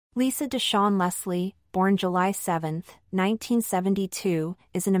Lisa Deshaun Leslie, born July 7, 1972,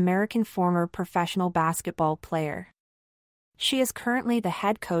 is an American former professional basketball player. She is currently the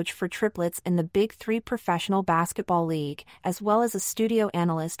head coach for Triplets in the Big Three Professional Basketball League, as well as a studio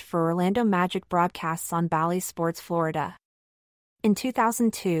analyst for Orlando Magic broadcasts on Bally Sports Florida. In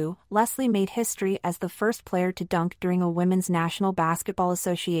 2002, Leslie made history as the first player to dunk during a Women's National Basketball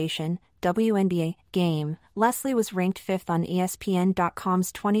Association (WNBA) game. Leslie was ranked 5th on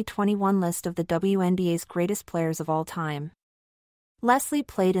ESPN.com's 2021 list of the WNBA's greatest players of all time. Leslie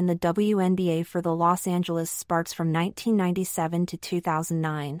played in the WNBA for the Los Angeles Sparks from 1997 to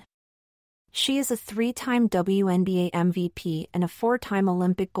 2009. She is a 3-time WNBA MVP and a 4-time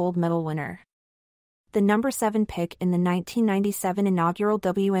Olympic gold medal winner. The number 7 pick in the 1997 inaugural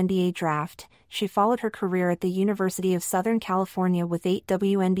WNBA draft, she followed her career at the University of Southern California with 8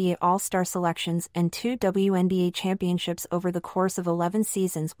 WNBA All-Star selections and 2 WNBA championships over the course of 11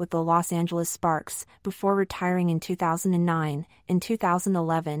 seasons with the Los Angeles Sparks, before retiring in 2009. In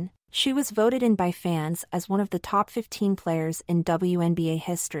 2011, she was voted in by fans as one of the top 15 players in WNBA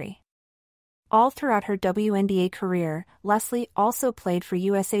history. All throughout her WNBA career, Leslie also played for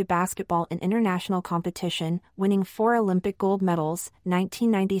USA Basketball in international competition, winning 4 Olympic gold medals,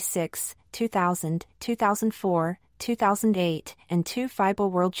 1996, 2000, 2004, 2008, and 2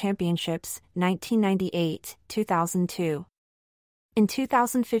 FIBA World Championships, 1998, 2002. In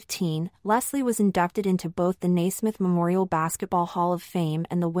 2015, Leslie was inducted into both the Naismith Memorial Basketball Hall of Fame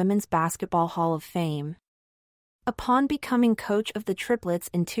and the Women's Basketball Hall of Fame. Upon becoming coach of the Triplets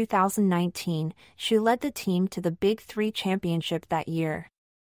in 2019, she led the team to the Big Three championship that year.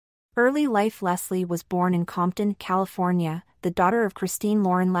 Early life: Leslie was born in Compton, California, the daughter of Christine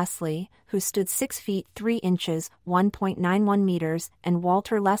Lauren Leslie, who stood 6 feet 3 inches (1.91 meters), and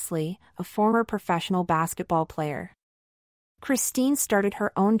Walter Leslie, a former professional basketball player. Christine started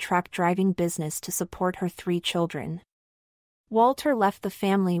her own truck driving business to support her 3 children. Walter left the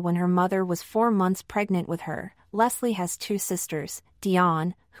family when her mother was 4 months pregnant with her. Leslie has 2 sisters,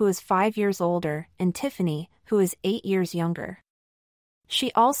 Dion, who is 5 years older, and Tiffany, who is 8 years younger.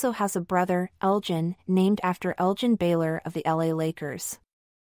 She also has a brother, Elgin, named after Elgin Baylor of the LA Lakers.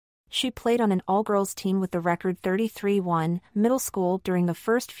 She played on an all-girls team with the record 33-1 middle school. During the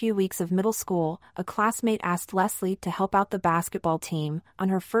first few weeks of middle school, a classmate asked Leslie to help out the basketball team. On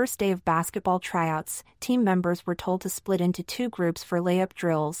her first day of basketball tryouts, team members were told to split into 2 groups for layup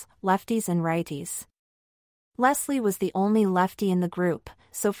drills, lefties and righties. Leslie was the only lefty in the group,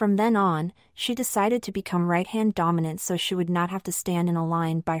 so from then on, she decided to become right-hand dominant so she would not have to stand in a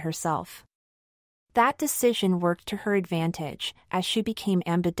line by herself. That decision worked to her advantage, as she became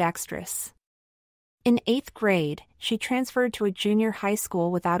ambidextrous. In 8th grade, she transferred to a junior high school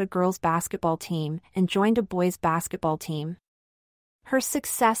without a girls' basketball team and joined a boys' basketball team. Her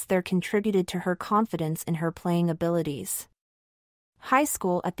success there contributed to her confidence in her playing abilities. High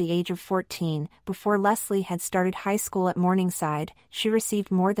school: at the age of 14, before Leslie had started high school at Morningside, she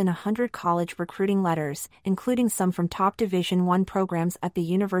received more than 100 college recruiting letters, including some from top Division I programs at the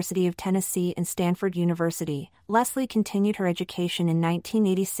University of Tennessee and Stanford University. Leslie continued her education in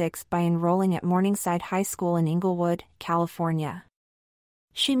 1986 by enrolling at Morningside High School in Inglewood, California.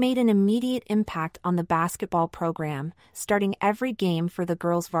 She made an immediate impact on the basketball program, starting every game for the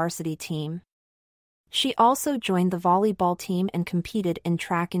girls' varsity team. She also joined the volleyball team and competed in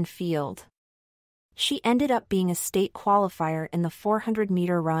track and field. She ended up being a state qualifier in the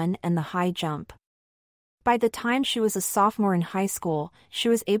 400-meter run and the high jump. By the time she was a sophomore in high school, she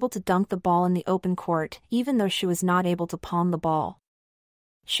was able to dunk the ball in the open court, even though she was not able to palm the ball.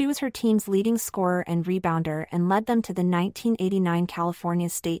 She was her team's leading scorer and rebounder and led them to the 1989 California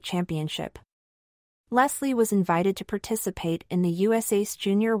State Championship. Leslie was invited to participate in the USA's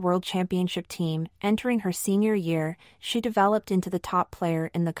Junior World Championship team. Entering her senior year, she developed into the top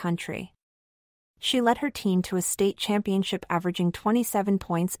player in the country. She led her team to a state championship, averaging 27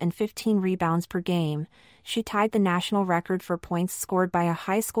 points and 15 rebounds per game. She tied the national record for points scored by a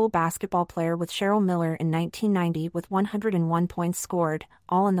high school basketball player with Cheryl Miller in 1990 with 101 points scored,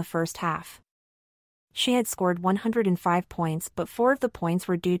 all in the first half. She had scored 105 points, but 4 of the points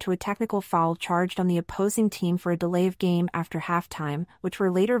were due to a technical foul charged on the opposing team for a delay of game after halftime, which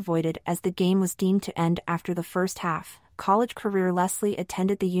were later voided as the game was deemed to end after the first half. College career: Leslie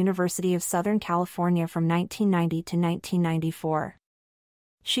attended the University of Southern California from 1990 to 1994.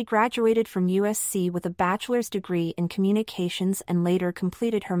 She graduated from USC with a bachelor's degree in communications and later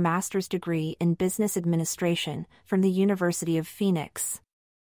completed her master's degree in business administration from the University of Phoenix.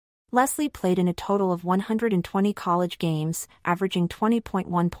 Leslie played in a total of 120 college games, averaging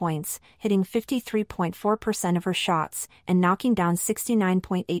 20.1 points, hitting 53.4% of her shots, and knocking down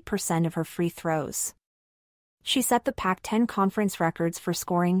 69.8% of her free throws. She set the Pac-10 conference records for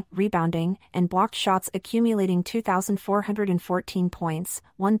scoring, rebounding, and blocked shots, accumulating 2,414 points,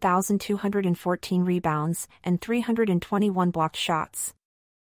 1,214 rebounds, and 321 blocked shots.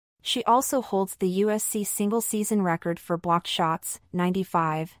 She also holds the USC single-season record for blocked shots,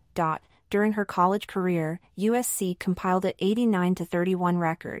 95. During her college career, USC compiled an 89-31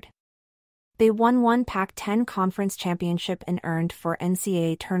 record. They won one Pac-10 conference championship and earned 4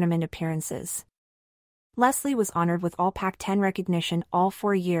 NCAA tournament appearances. Leslie was honored with all Pac-10 recognition all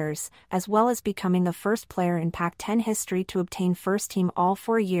 4 years, as well as becoming the first player in Pac-10 history to obtain first team all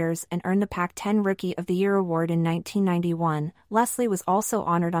 4 years and earn the Pac-10 Rookie of the Year award in 1991. Leslie was also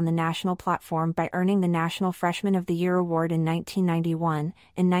honored on the national platform by earning the National Freshman of the Year award in 1991.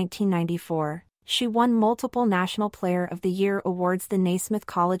 In 1994, she won multiple National Player of the Year awards, the Naismith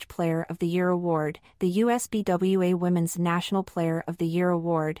College Player of the Year award, the USBWA Women's National Player of the Year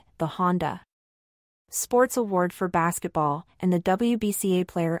award, the Honda Sports Award for Basketball, and the WBCA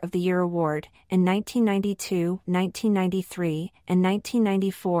Player of the Year Award. In 1992, 1993, and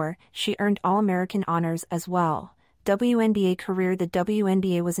 1994, she earned All-American honors as well. WNBA career. The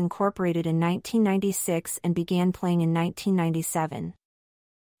WNBA was incorporated in 1996 and began playing in 1997.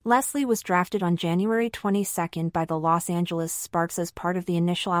 Leslie was drafted on January 22 by the Los Angeles Sparks as part of the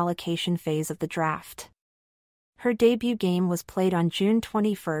initial allocation phase of the draft. Her debut game was played on June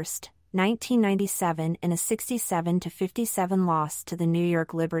 21, 1997 in a 67-57 loss to the New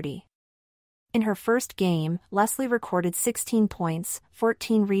York Liberty. In her first game, Leslie recorded 16 points,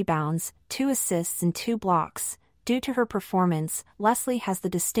 14 rebounds, 2 assists and 2 blocks. Due to her performance, Leslie has the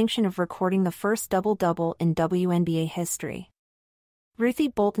distinction of recording the first double-double in WNBA history. Ruthie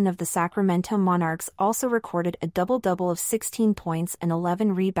Bolton of the Sacramento Monarchs also recorded a double-double of 16 points and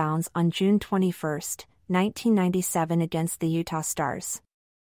 11 rebounds on June 21, 1997 against the Utah Stars.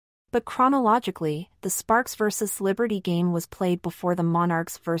 But chronologically, the Sparks vs. Liberty game was played before the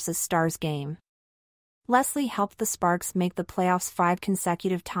Monarchs vs. Stars game. Leslie helped the Sparks make the playoffs 5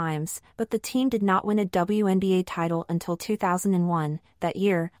 consecutive times, but the team did not win a WNBA title until 2001. That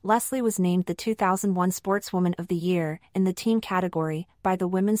year, Leslie was named the 2001 Sportswoman of the Year in the team category by the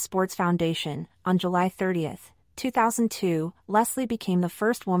Women's Sports Foundation. On July 30, 2002, Leslie became the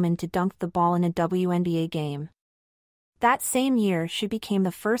first woman to dunk the ball in a WNBA game. That same year, she became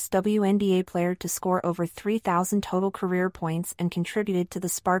the first WNBA player to score over 3,000 total career points and contributed to the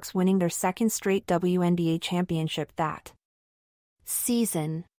Sparks winning their second straight WNBA championship that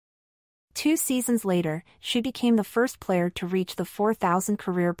season. 2 seasons later, she became the first player to reach the 4,000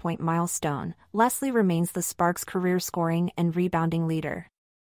 career point milestone. Leslie remains the Sparks' career scoring and rebounding leader.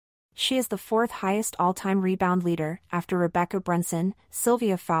 She is the 4th highest all-time rebound leader, after Rebecca Brunson,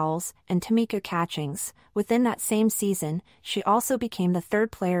 Sylvia Fowles, and Tamika Catchings. Within that same season, she also became the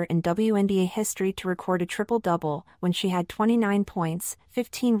 3rd player in WNBA history to record a triple-double when she had 29 points,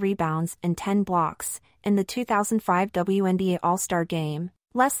 15 rebounds, and 10 blocks. In the 2005 WNBA All-Star Game,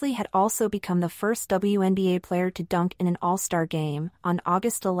 Leslie had also become the first WNBA player to dunk in an All-Star Game. On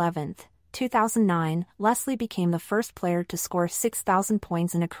August 11, 2009, Leslie became the first player to score 6,000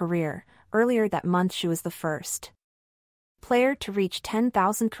 points in a career. Earlier that month, she was the first player to reach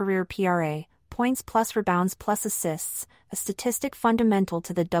 10,000 career PRA, points plus rebounds plus assists, a statistic fundamental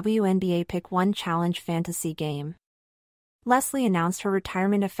to the WNBA Pick 1 Challenge fantasy game. Leslie announced her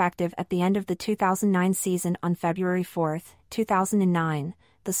retirement effective at the end of the 2009 season on February 4, 2009.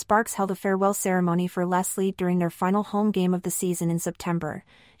 The Sparks held a farewell ceremony for Leslie during their final home game of the season in September.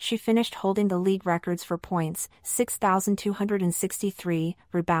 She finished holding the league records for points, 6,263,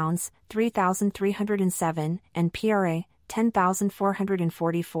 rebounds, 3,307, and PRA,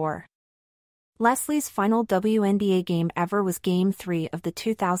 10,444. Leslie's final WNBA game ever was Game 3 of the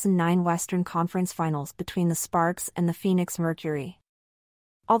 2009 Western Conference Finals between the Sparks and the Phoenix Mercury.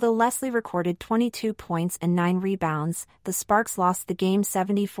 Although Leslie recorded 22 points and 9 rebounds, the Sparks lost the game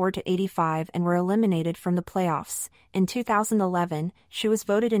 74-85 and were eliminated from the playoffs. In 2011, she was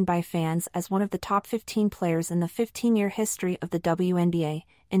voted in by fans as one of the top 15 players in the 15-year history of the WNBA.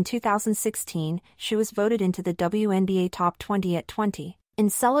 In 2016, she was voted into the WNBA Top 20 at 20, in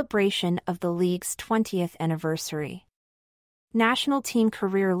celebration of the league's 20th anniversary. National team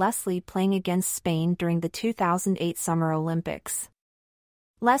career. Leslie playing against Spain during the 2008 Summer Olympics.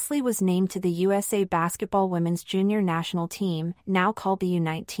 Leslie was named to the USA Basketball Women's Junior National Team, now called the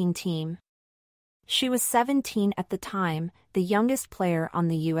U19 team. She was 17 at the time, the youngest player on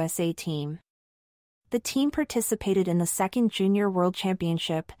the USA team. The team participated in the second Junior World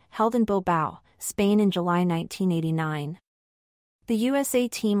Championship, held in Bilbao, Spain in July 1989. The USA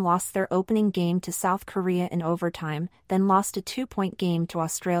team lost their opening game to South Korea in overtime, then lost a 2-point game to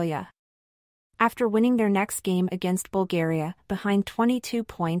Australia. After winning their next game against Bulgaria, behind 22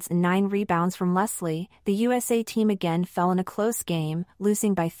 points and 9 rebounds from Leslie, the USA team again fell in a close game,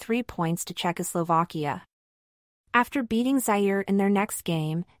 losing by 3 points to Czechoslovakia. After beating Zaire in their next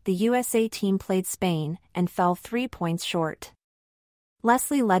game, the USA team played Spain, and fell 3 points short.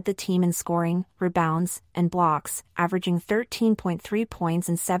 Leslie led the team in scoring, rebounds, and blocks, averaging 13.3 points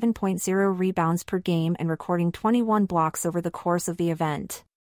and 7.0 rebounds per game and recording 21 blocks over the course of the event.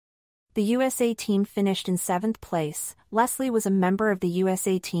 The USA team finished in 7th place. Leslie was a member of the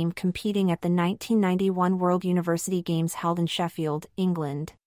USA team competing at the 1991 World University Games held in Sheffield,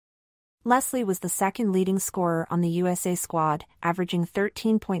 England. Leslie was the second leading scorer on the USA squad, averaging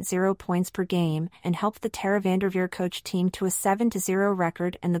 13.0 points per game, and helped the Tara Vanderveer coach team to a 7-0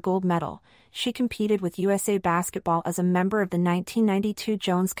 record and the gold medal. She competed with USA Basketball as a member of the 1992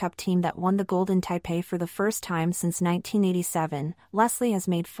 Jones Cup team that won the gold in Taipei for the first time since 1987. Leslie has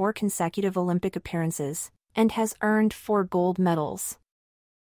made 4 consecutive Olympic appearances, and has earned 4 gold medals.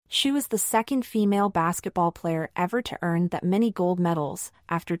 She was the second female basketball player ever to earn that many gold medals,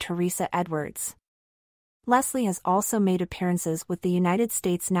 after Teresa Edwards. Leslie has also made appearances with the United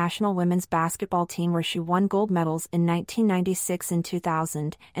States national women's basketball team where she won gold medals in 1996 and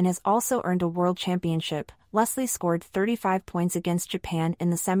 2000, and has also earned a world championship. Leslie scored 35 points against Japan in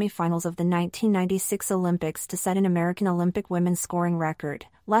the semifinals of the 1996 Olympics to set an American Olympic women's scoring record.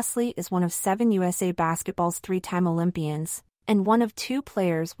 Leslie is one of 7 USA Basketball's 3-time Olympians, and one of 2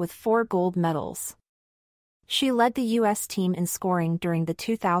 players with 4 gold medals. She led the U.S. team in scoring during the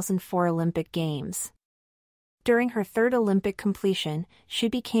 2004 Olympic Games. During her 3rd Olympic completion, she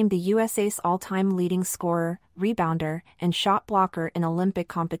became the USA's all-time leading scorer, rebounder, and shot blocker in Olympic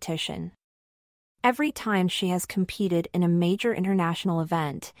competition. Every time she has competed in a major international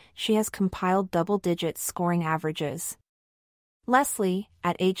event, she has compiled double-digit scoring averages. Leslie,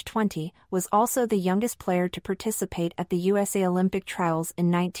 at age 20, was also the youngest player to participate at the USA Olympic trials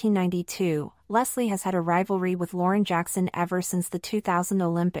in 1992. Leslie has had a rivalry with Lauren Jackson ever since the 2000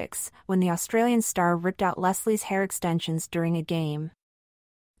 Olympics, when the Australian star ripped out Leslie's hair extensions during a game.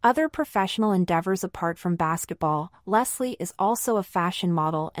 Other professional endeavors apart from basketball, Leslie is also a fashion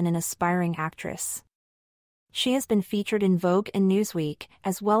model and an aspiring actress. She has been featured in Vogue and Newsweek,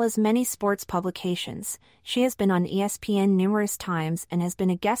 as well as many sports publications. She has been on ESPN numerous times and has been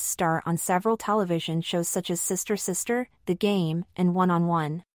a guest star on several television shows such as Sister Sister, The Game, and One on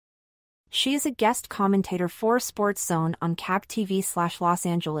One. She is a guest commentator for Sports Zone on Cap TV/Los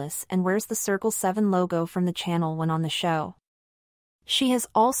Angeles and wears the Circle 7 logo from the channel when on the show. She has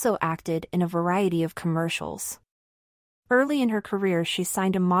also acted in a variety of commercials. Early in her career she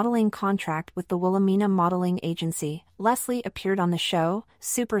signed a modeling contract with the Wilhelmina Modeling Agency. Leslie appeared on the show,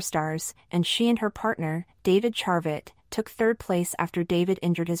 Superstars, and she and her partner, David Charvet, took 3rd place after David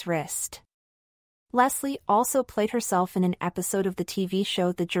injured his wrist. Leslie also played herself in an episode of the TV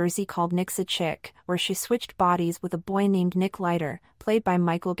show The Jersey called Nick's a Chick, where she switched bodies with a boy named Nick Leiter, played by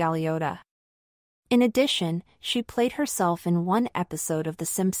Michael Galliotta. In addition, she played herself in one episode of The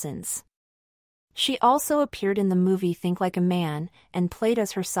Simpsons. She also appeared in the movie Think Like a Man, and played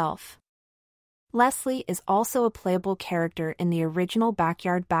as herself. Leslie is also a playable character in the original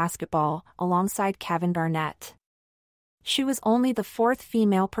Backyard Basketball, alongside Kevin Garnett. She was only the 4th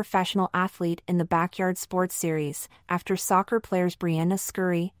female professional athlete in the Backyard Sports series, after soccer players Brianna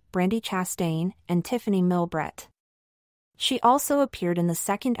Scurry, Brandi Chastain, and Tiffany Milbrett. She also appeared in the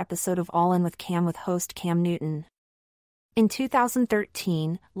 2nd episode of All In with Cam with host Cam Newton. In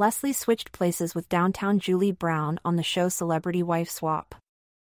 2013, Leslie switched places with downtown Julie Brown on the show Celebrity Wife Swap.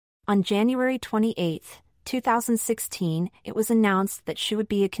 On January 28, 2016, it was announced that she would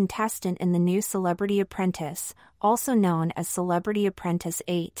be a contestant in the new Celebrity Apprentice, also known as Celebrity Apprentice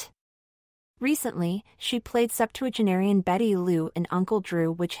 8. Recently, she played septuagenarian Betty Lou in Uncle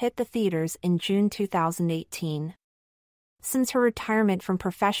Drew, which hit the theaters in June 2018. Since her retirement from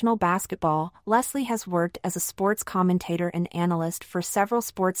professional basketball, Leslie has worked as a sports commentator and analyst for several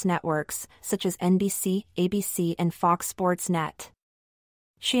sports networks, such as NBC, ABC, and Fox Sports Net.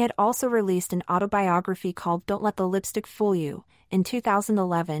 She had also released an autobiography called Don't Let the Lipstick Fool You. In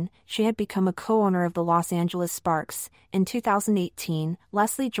 2011, she had become a co-owner of the Los Angeles Sparks. In 2018,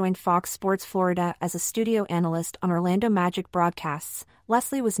 Leslie joined Fox Sports Florida as a studio analyst on Orlando Magic broadcasts.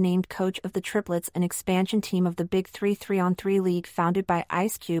 Leslie was named coach of the Triplets, an expansion team of the Big 3 3-on-3 league founded by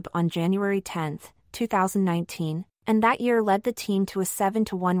Ice Cube on January 10, 2019, and that year led the team to a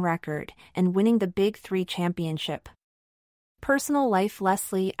 7-1 record and winning the Big Three championship. Personal life: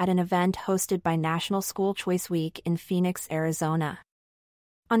 Leslie at an event hosted by National School Choice Week in Phoenix, Arizona.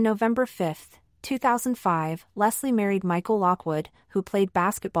 On November 5, 2005, Leslie married Michael Lockwood, who played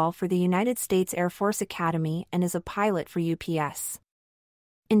basketball for the United States Air Force Academy and is a pilot for UPS.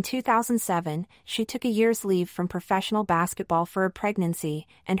 In 2007, she took a year's leave from professional basketball for a pregnancy,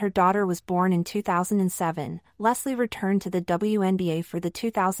 and her daughter was born in 2007. Leslie returned to the WNBA for the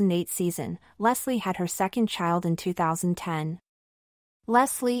 2008 season. Leslie had her second child in 2010.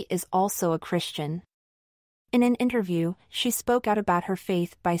 Leslie is also a Christian. In an interview, she spoke out about her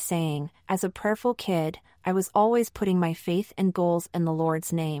faith by saying, "As a prayerful kid, I was always putting my faith and goals in the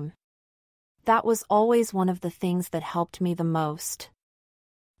Lord's name. That was always one of the things that helped me the most.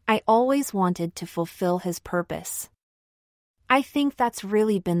 I always wanted to fulfill His purpose. I think that's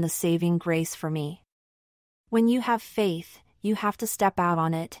really been the saving grace for me. When you have faith, you have to step out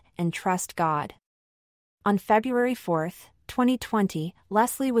on it and trust God." On February 4, 2020,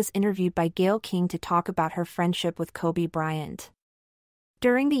 Leslie was interviewed by Gayle King to talk about her friendship with Kobe Bryant.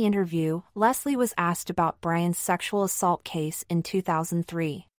 During the interview, Leslie was asked about Bryant's sexual assault case in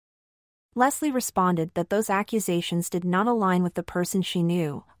 2003. Leslie responded that those accusations did not align with the person she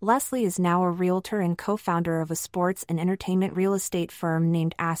knew. Leslie is now a realtor and co-founder of a sports and entertainment real estate firm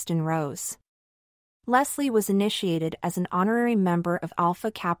named Aston Rose. Leslie was initiated as an honorary member of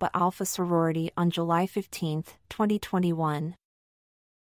Alpha Kappa Alpha sorority on July 15, 2021.